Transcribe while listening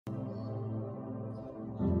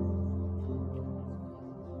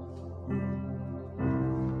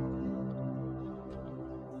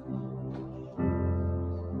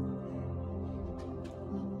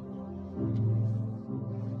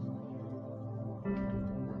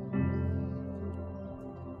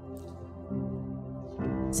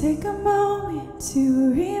Take a moment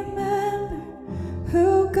to remember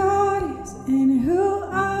who God is and who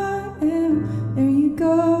I am. There you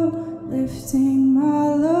go, lifting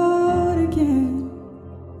my load again.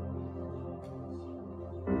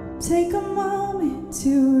 Take a moment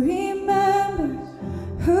to remember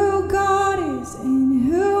who God is and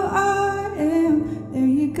who I am. There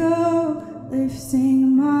you go,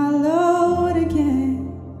 lifting my load again.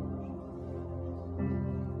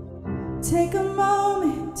 Take a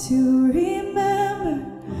moment to remember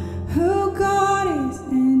who God is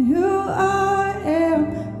and who I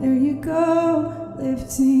am. There you go,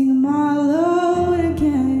 lifting my load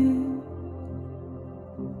again.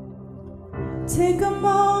 Take a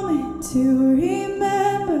moment to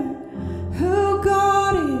remember who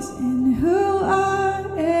God is and who I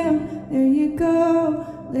am. There you go,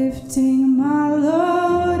 lifting my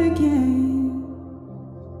load again.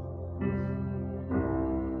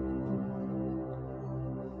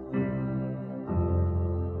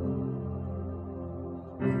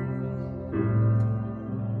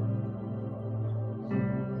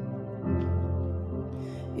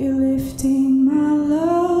 You're lifting my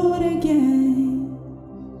load again.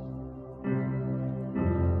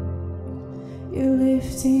 You're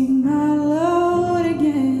lifting my load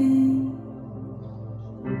again.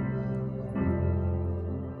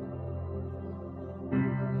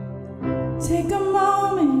 Take a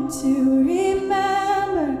moment to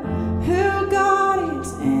remember who God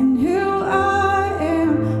is and who I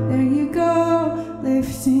am. There you go,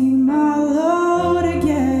 lifting my load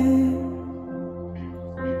again.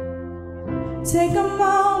 Take a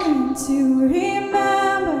moment to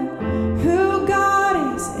remember who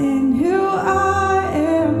God is and who I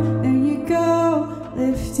am. There you go,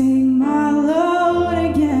 lifting my load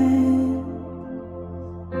again.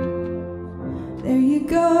 There you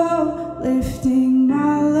go, lifting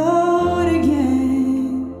my load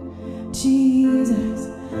again. Jesus,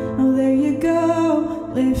 oh there you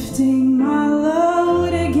go, lifting my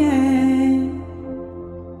load again.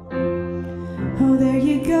 Oh there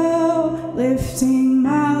you go, lifting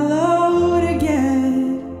my load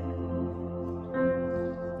again.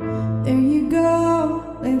 There you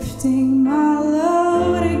go, lifting my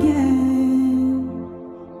load again.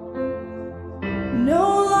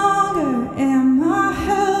 No longer am I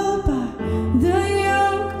held by the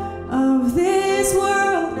yoke of this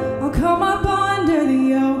world. I'll come up under the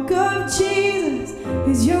yoke of Jesus.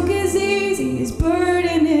 His yoke is easy, his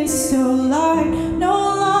burden is so light. No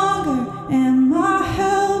longer am I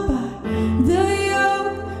held by the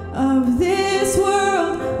yoke of this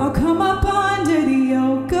world. I'll come up under the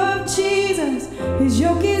yoke of Jesus. His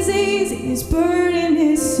yoke is easy, his burden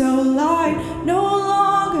is so light. No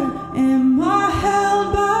longer am I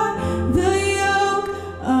held by the yoke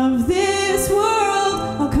of this world.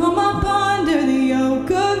 I'll come up under the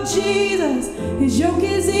yoke of Jesus. His yoke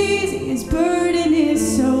is easy, his burden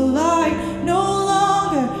is so light. No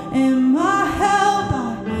longer am I held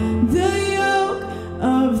by the yoke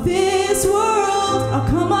of this world. I'll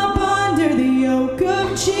come up under the yoke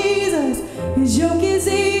of Jesus. His yoke is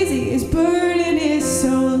easy, his burden is so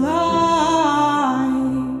light.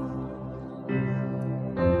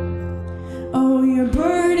 Oh, your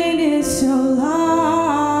burden is so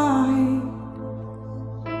light.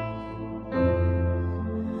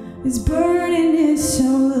 His burden is so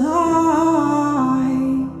light.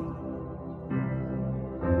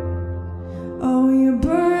 Oh, your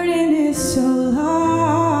burden is so light.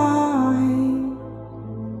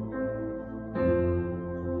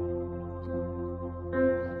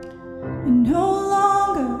 And no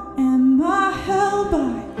longer am I held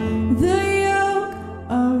by the yoke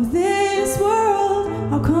of this world.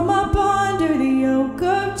 I'll come up under the yoke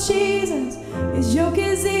of Jesus. His yoke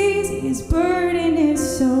is easy, his burden is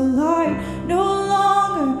so light. No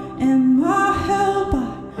longer am I held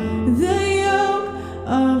by the yoke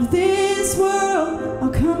of this world. I'll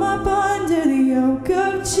come up under the yoke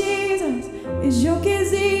of Jesus. His yoke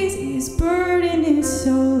is easy, his burden is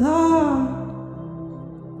so light.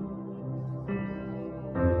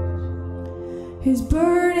 His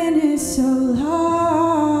burden is so light.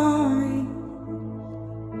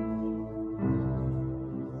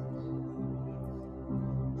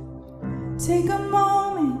 Take a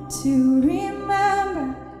moment to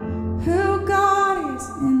remember who God is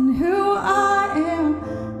and who I am.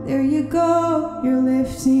 There you go, you're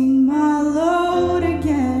lifting my load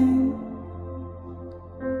again.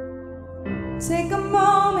 Take a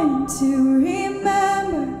moment to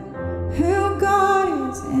remember who God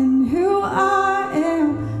is and who I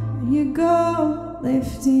am. There you go,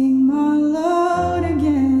 lifting my load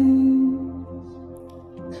again.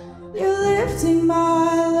 You're lifting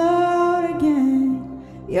my load again.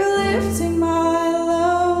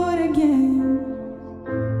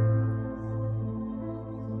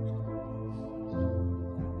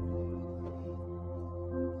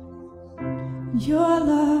 Your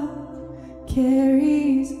love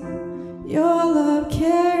carries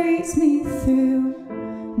me through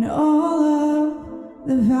and all of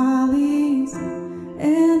the valleys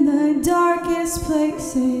and the darkest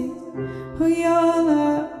places. Oh, your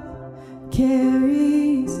love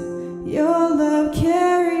carries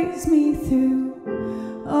me through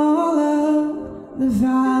all of the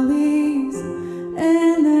valleys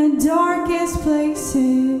and the darkest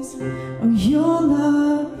places. Oh, your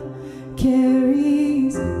love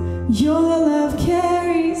carries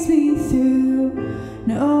me through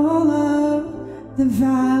and all of the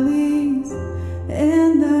valleys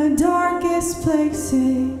and the darkest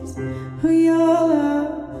places. Oh, your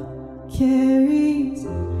love carries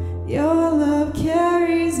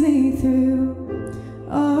me through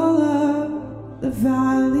all of the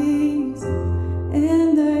valleys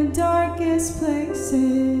and the darkest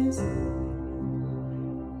places.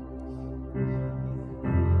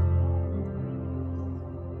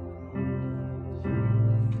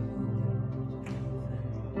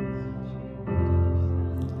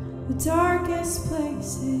 The darkest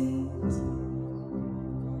places.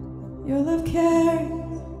 Your love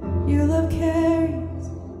carries, your love carries,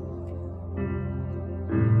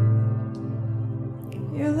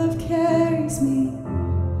 your love carries me.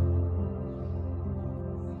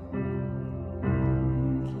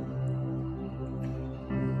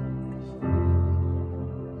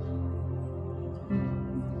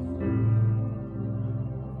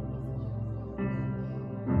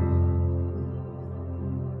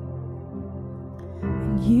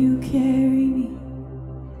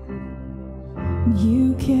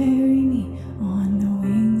 You carry me on the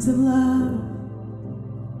wings of love.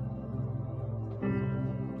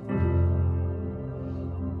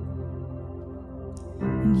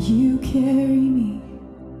 And you carry me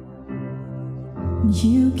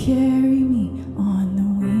on the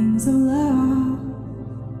wings of love.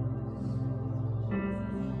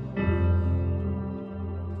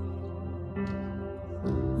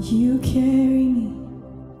 You carry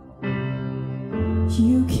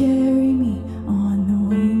me on the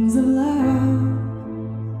wings of love.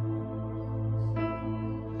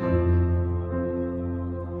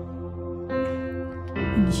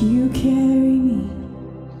 And you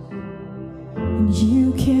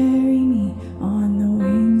carry me on the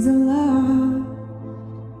wings of love.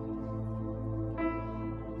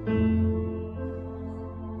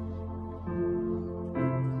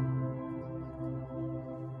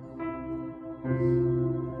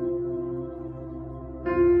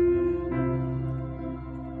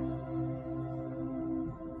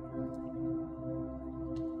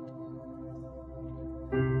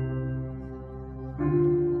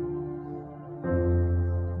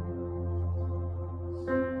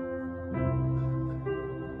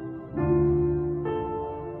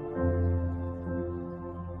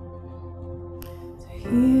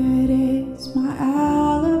 Here it is, my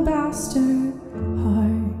alabaster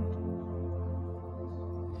heart.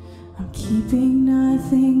 I'm keeping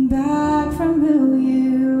nothing back from who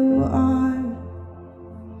you are.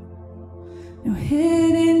 No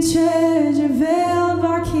hidden treasure veiled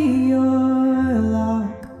by key or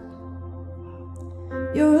lock.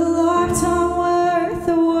 You're a lifetime worth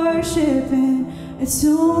of worship, and it's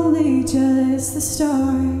only just the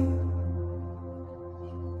start.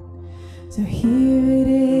 So here it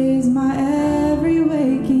is, my every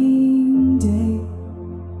waking day.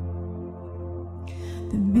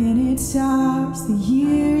 The minutes, hours, the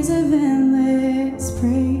years of endless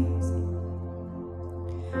praise.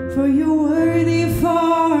 For you're worthy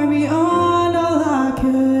far beyond all I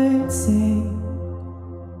could say.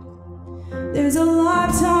 There's a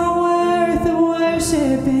lifetime worth of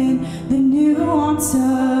worship in the nuance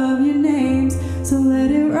of your names. So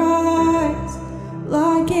let it rise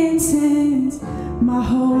like incense, my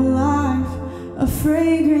whole life a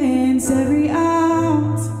fragrance, every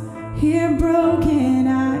ounce here broken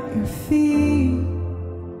at your feet,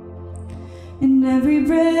 and every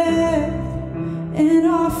breath an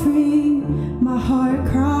offering. My heart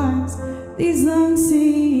cries, these lungs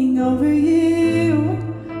sing over you,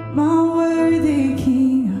 my worthy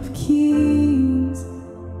King of Kings.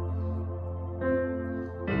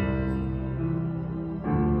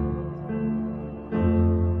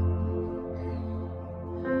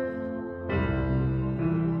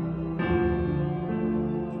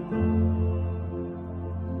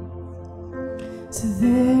 So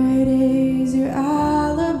there it is, your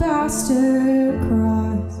alabaster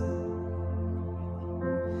cross.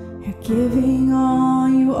 You're giving all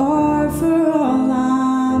you are for all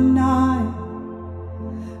I'm not.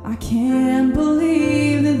 I can't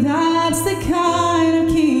believe that that's the kind of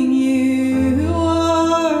king you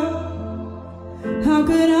are.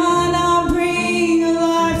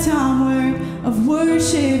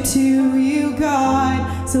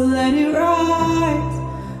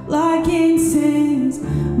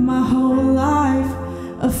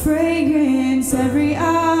 fragrance, every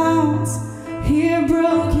ounce here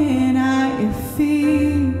broken at your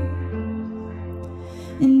feet.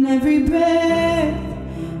 In every breath,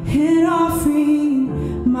 an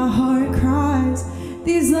offering, my heart cries,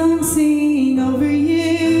 these lungs sing over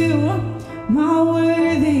you, my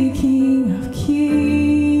worthy King of Kings.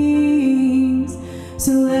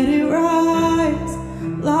 So let it rise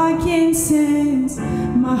like incense,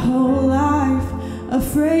 my whole life a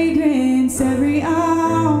fragrance, every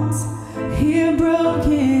ounce here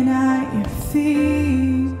broken at your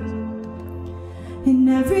feet. In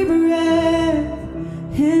every breath,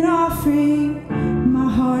 an offering,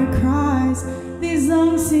 my heart cries, these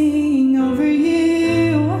lungs sing over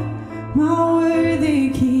you, my worthy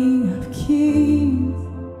King of Kings.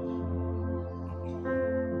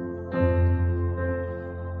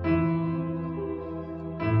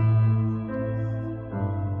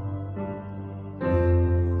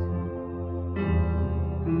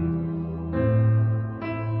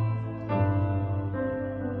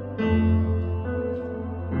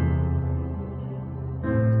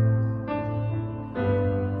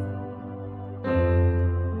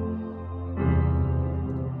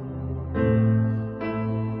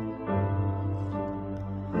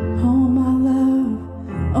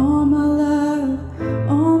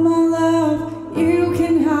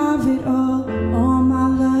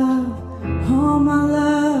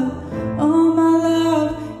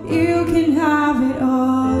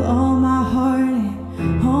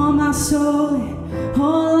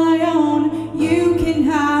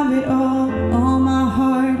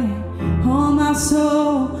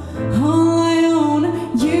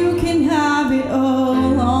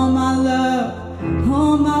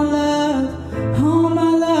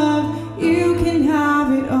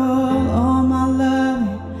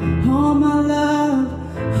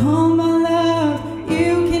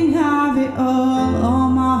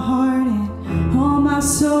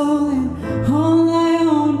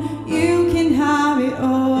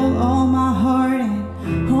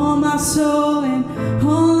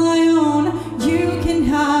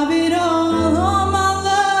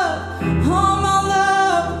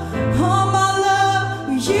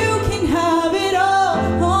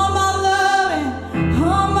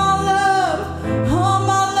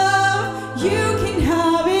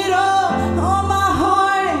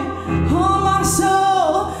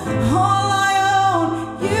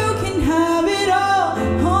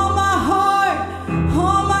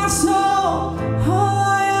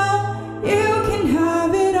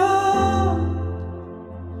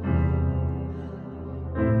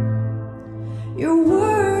 You're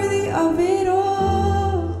worthy of it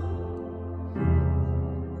all.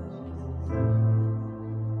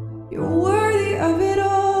 You're worthy of it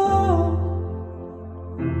all.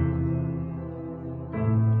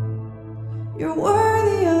 You're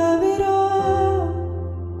worthy of it all.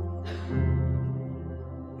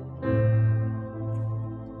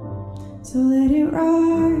 So let it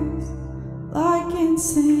rise like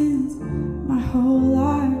incense, my whole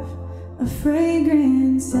life a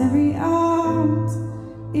fragrance, every ounce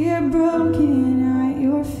ear broken at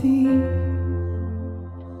your feet.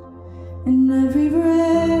 And every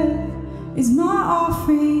breath is my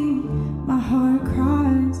offering, my heart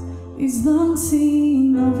cries, these lungs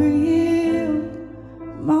sing over you,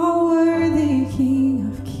 my worthy King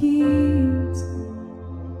of Kings.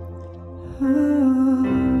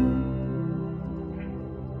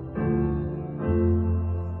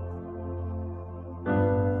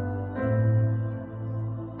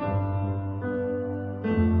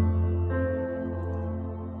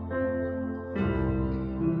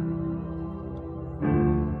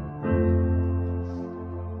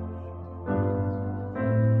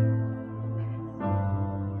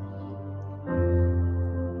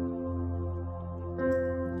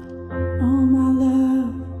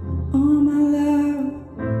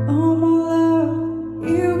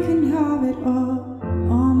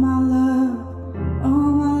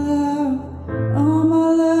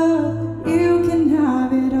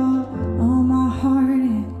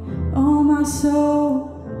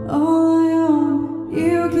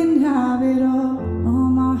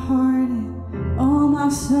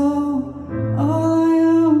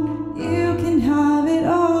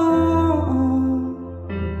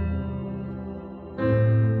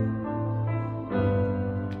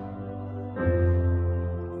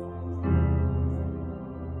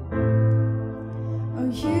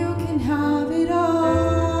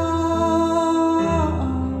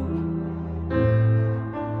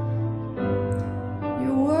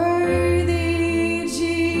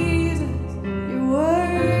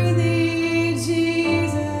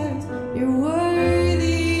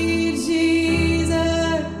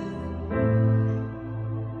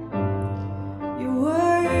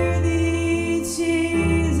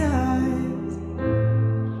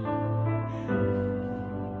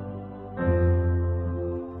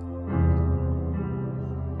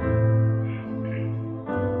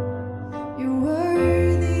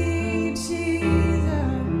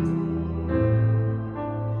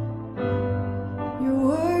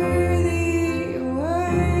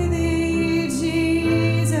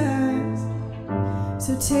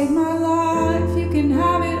 my life, you can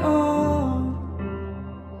have it all.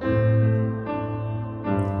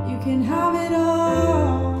 You can have it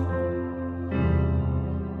all.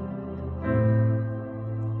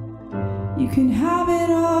 You can have it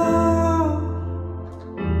all.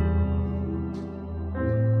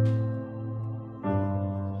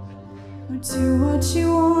 Or do what you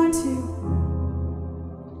want to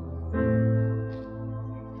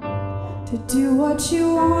do what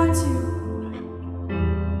you want to.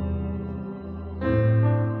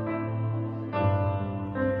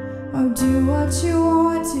 Oh, do what you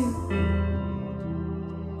want to.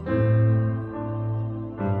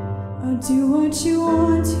 Oh, do what you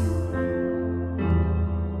want to.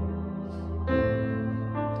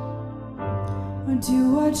 Oh, do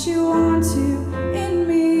what you want to in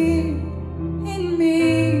me,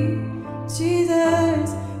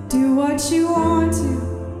 Jesus. Do what you want to.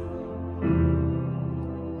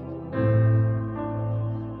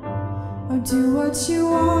 Oh, do what you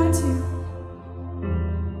want to.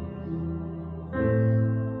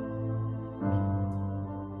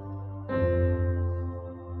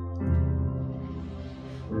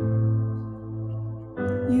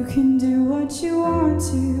 You can do what you want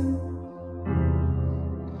to.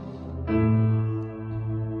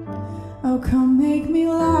 Oh, come make me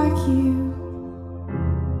like you.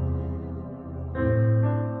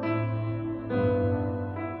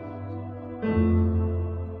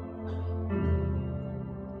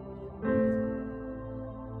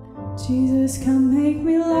 Jesus, come make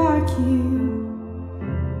me like you.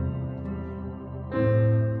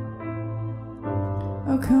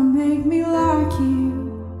 Oh, come make me like you.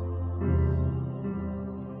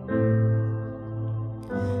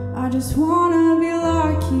 I just wanna be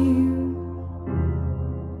like you.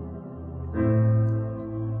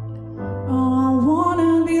 Oh, I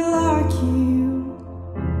wanna be like you.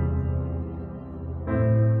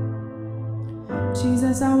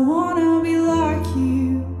 Jesus, I wanna be like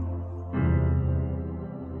you.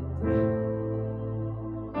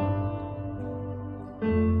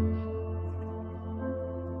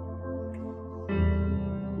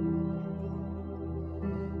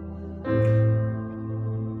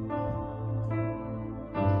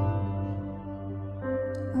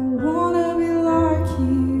 I wanna be like you.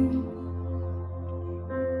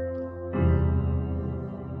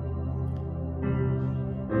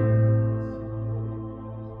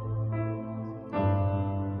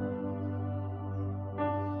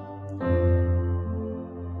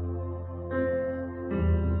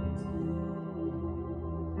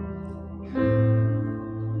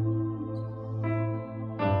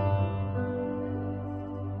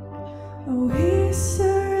 Oh, we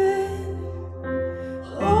surrender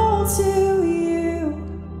all to you.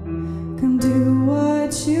 Come do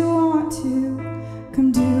what you want to.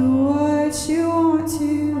 Come do what you want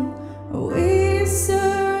to. Oh, we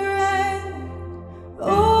surrender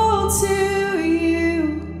all to you.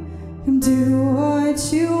 Come do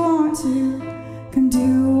what you want to. Come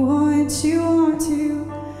do what you want to.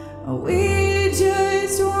 Oh, we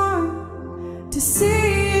just want to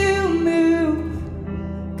see you move.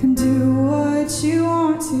 Come do what you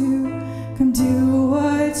want to. Come do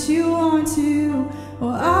what you want to. Oh,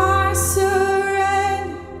 I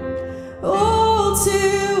surrender all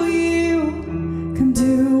to you. Come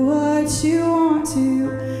do what you want to.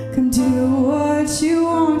 Come do what you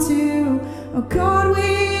want to. Oh God,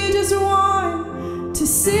 we just want to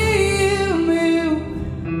see you move.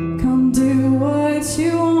 Come do what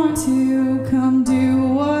you want to. Come do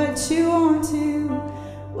what you want to.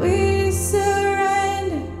 We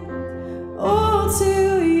surrender all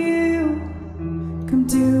to you. Come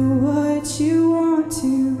do what you want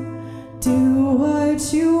to. Do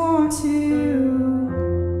what you want to.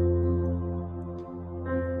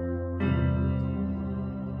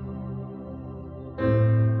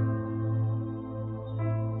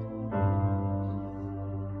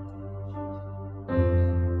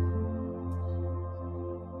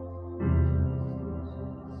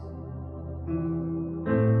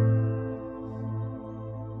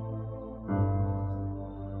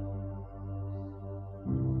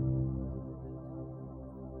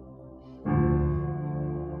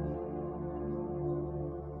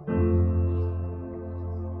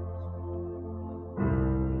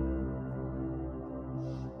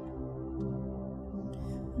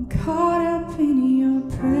 I'm caught up in your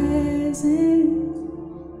presence,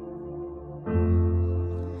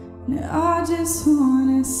 and I just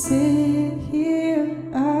wanna sit here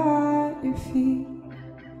at your feet.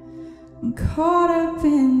 I'm caught up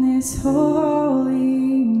in this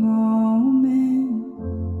holy moment.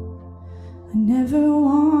 I never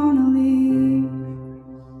wanna leave.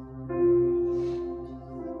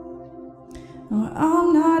 Oh,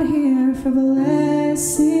 I'm not here for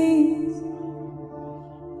blessings.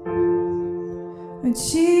 But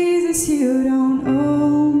Jesus, you don't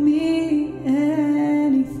owe me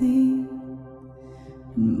anything.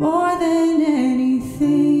 And more than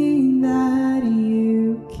anything that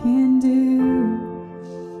you can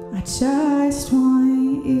do, I just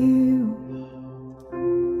want you.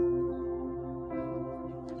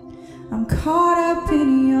 I'm caught up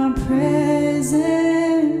in your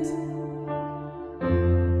presence.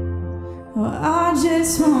 Oh, I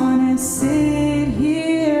just wanna sit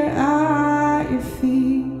here at your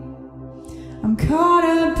feet. I'm caught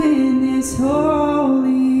up in this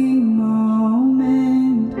holy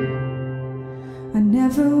moment. I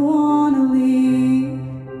never wanna leave.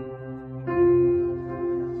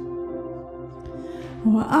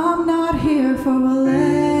 Oh, I'm not here for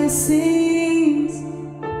blessings.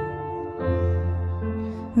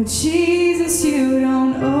 Oh, Jesus, you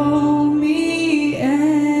don't owe me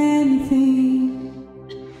anything.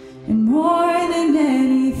 And more than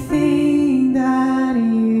anything that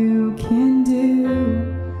you can do,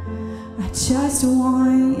 I just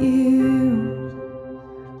want you.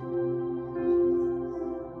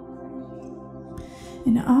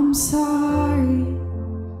 And I'm sorry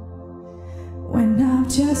when I've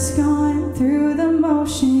just gone through the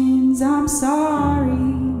motions. I'm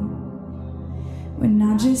sorry when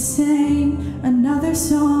I just sang another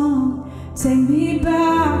song. Take me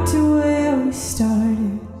back to where we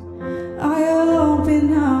started. I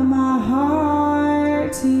open up my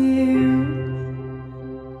heart to you.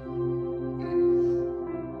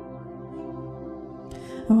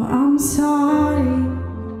 Oh, I'm sorry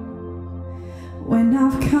when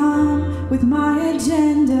I've come with my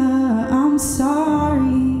agenda. I'm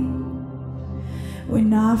sorry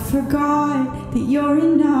when I forgot that you're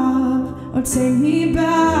enough. Oh, take me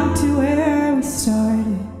back to where we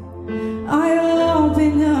started. I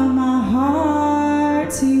open up my heart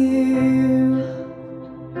to you.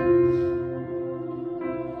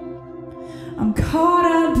 I'm caught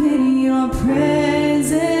up in your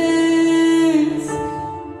presence.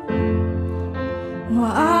 Oh,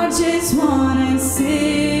 I just wanna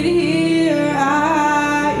sit here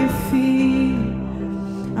at your feet.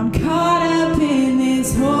 I'm caught up in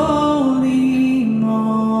this holy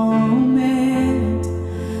moment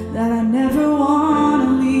that I never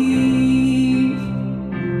wanna leave.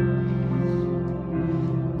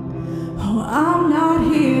 Oh, I'm not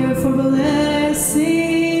here for blessings.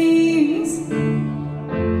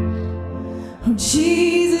 Oh,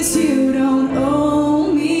 Jesus, you don't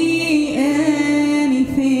owe me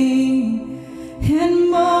anything. And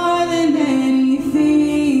more than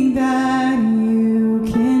anything that you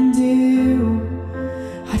can do,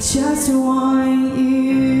 I just want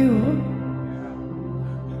you.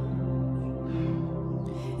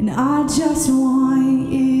 And I just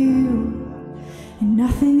want you. And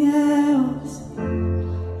nothing else.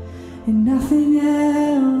 And nothing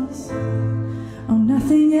else. Oh,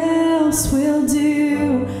 nothing else will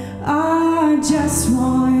do. I just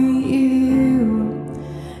want you.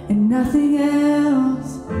 And nothing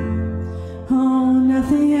else. Oh,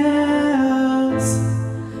 nothing else.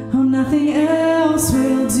 Oh, nothing else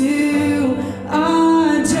will do.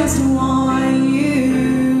 I just want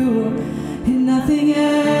you. And nothing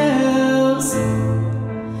else.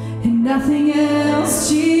 And nothing else,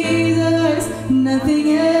 Jesus.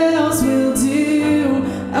 Nothing else will do.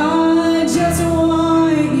 I just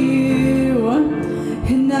want you.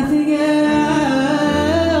 And nothing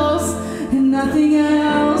else. And nothing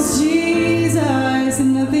else, Jesus.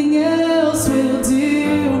 And nothing else will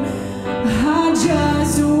do. I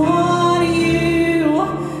just want you.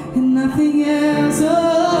 And nothing else.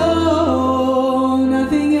 Oh,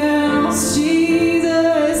 nothing else,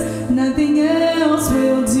 Jesus. Nothing else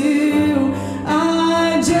will do.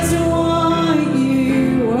 I just want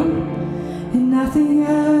you. And nothing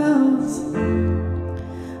else.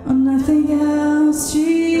 Oh, nothing else,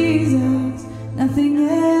 Jesus. Nothing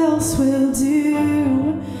else will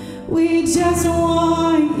do. We just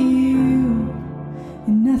want you.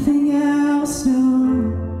 And nothing else, no.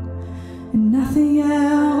 And nothing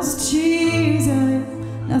else, Jesus.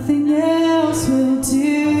 Nothing else will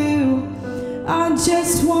do. I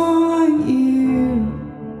just want you.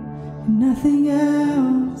 And nothing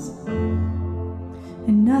else.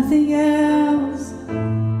 And nothing else.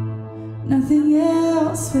 Nothing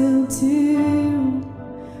else will do.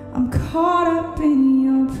 I'm caught up in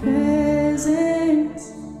your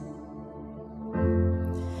presence.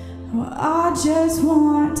 Oh, I just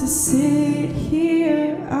want to sit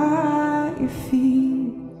here at your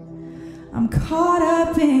feet. I'm caught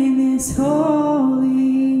up in this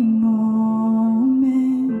holy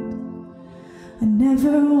moment.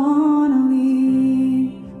 never wanna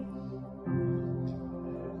leave.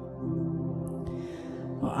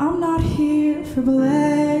 Well, I'm not here for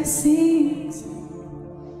blessings.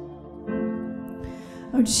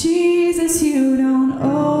 Oh Jesus, you don't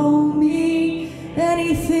owe me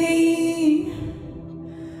anything.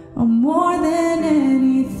 Oh, more than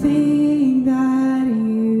anything that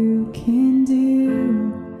you can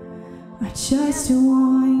do, I just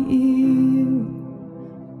want you.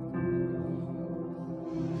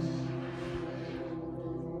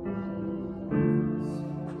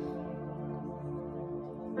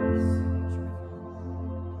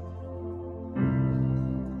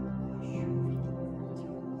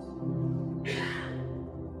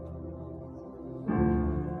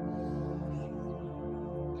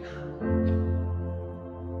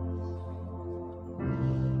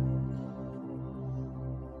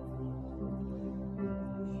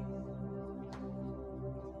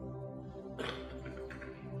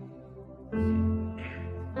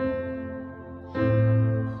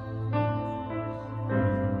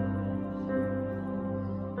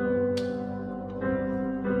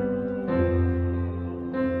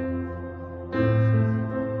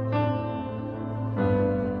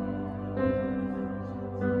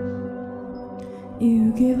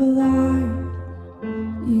 You give a light,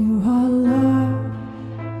 you are love,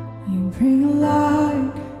 you bring a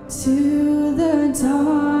light to the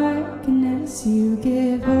darkness, you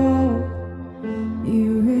give hope,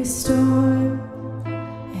 you restore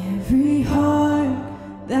every heart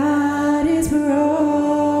that is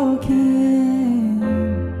broken.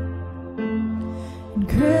 And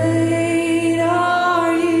great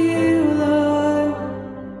are you, Lord.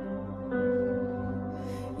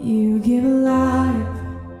 You give life,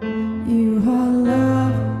 you are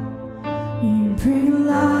love, you bring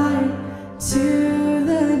light to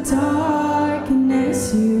the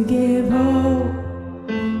darkness, you give hope,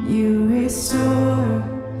 you restore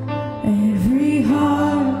every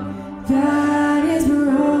heart that is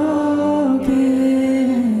broken.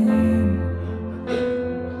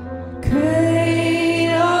 Great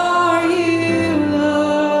are you,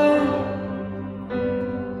 Lord.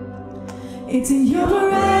 It's in your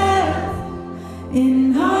breath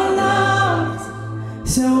in our lungs,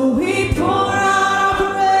 so we pour out our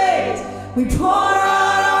praise, we pour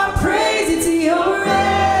out our praise into your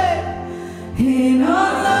breath in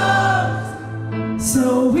our lungs,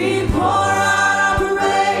 so we pour out our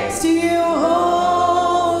praise to you,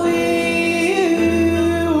 only you.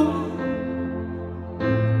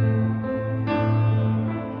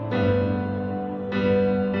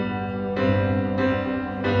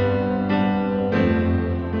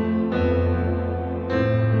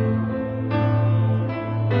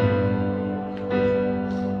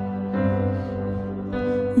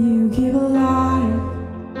 You give a life,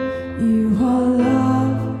 you are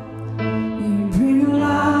love, you bring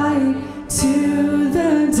light to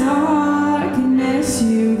the darkness,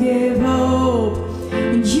 you give hope,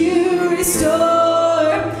 and you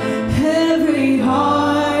restore every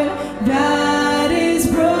heart that is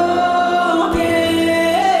broken.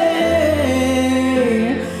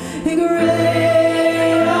 And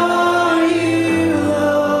great are you,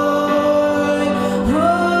 Lord.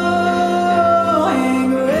 Oh, and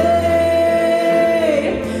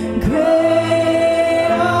great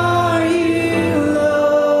are you,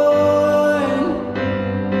 Lord.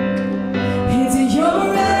 It's your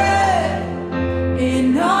breath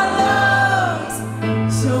in our lungs,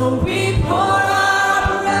 so we pour out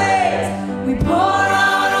our praise, we pour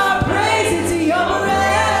out our praise into your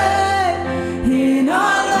breath in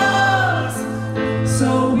our lungs, so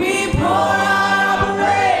we pour out our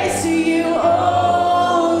praise to you,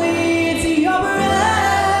 only into your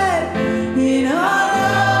breath in our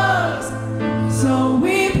lungs, so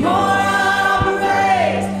we pour out our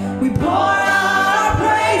praise, we pour out our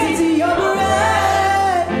praise into your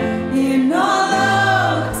breath in our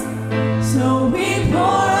lungs, so we pour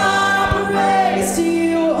out our praise to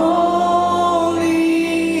you, only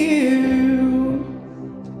you.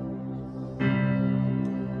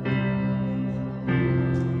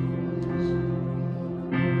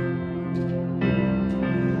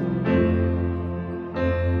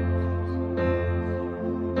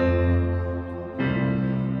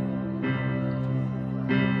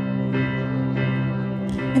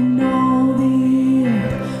 And all the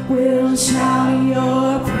earth will shout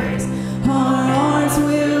your praise, our hearts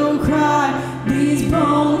will cry, these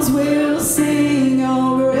bones will sing,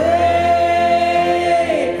 oh great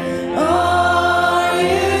are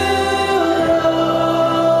you,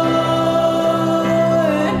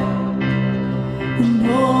 Lord.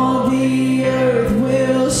 And all the earth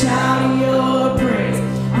will shout your praise,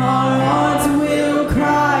 our hearts will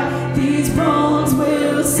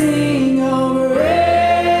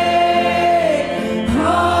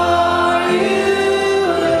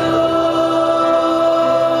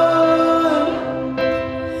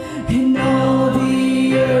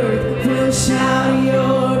shout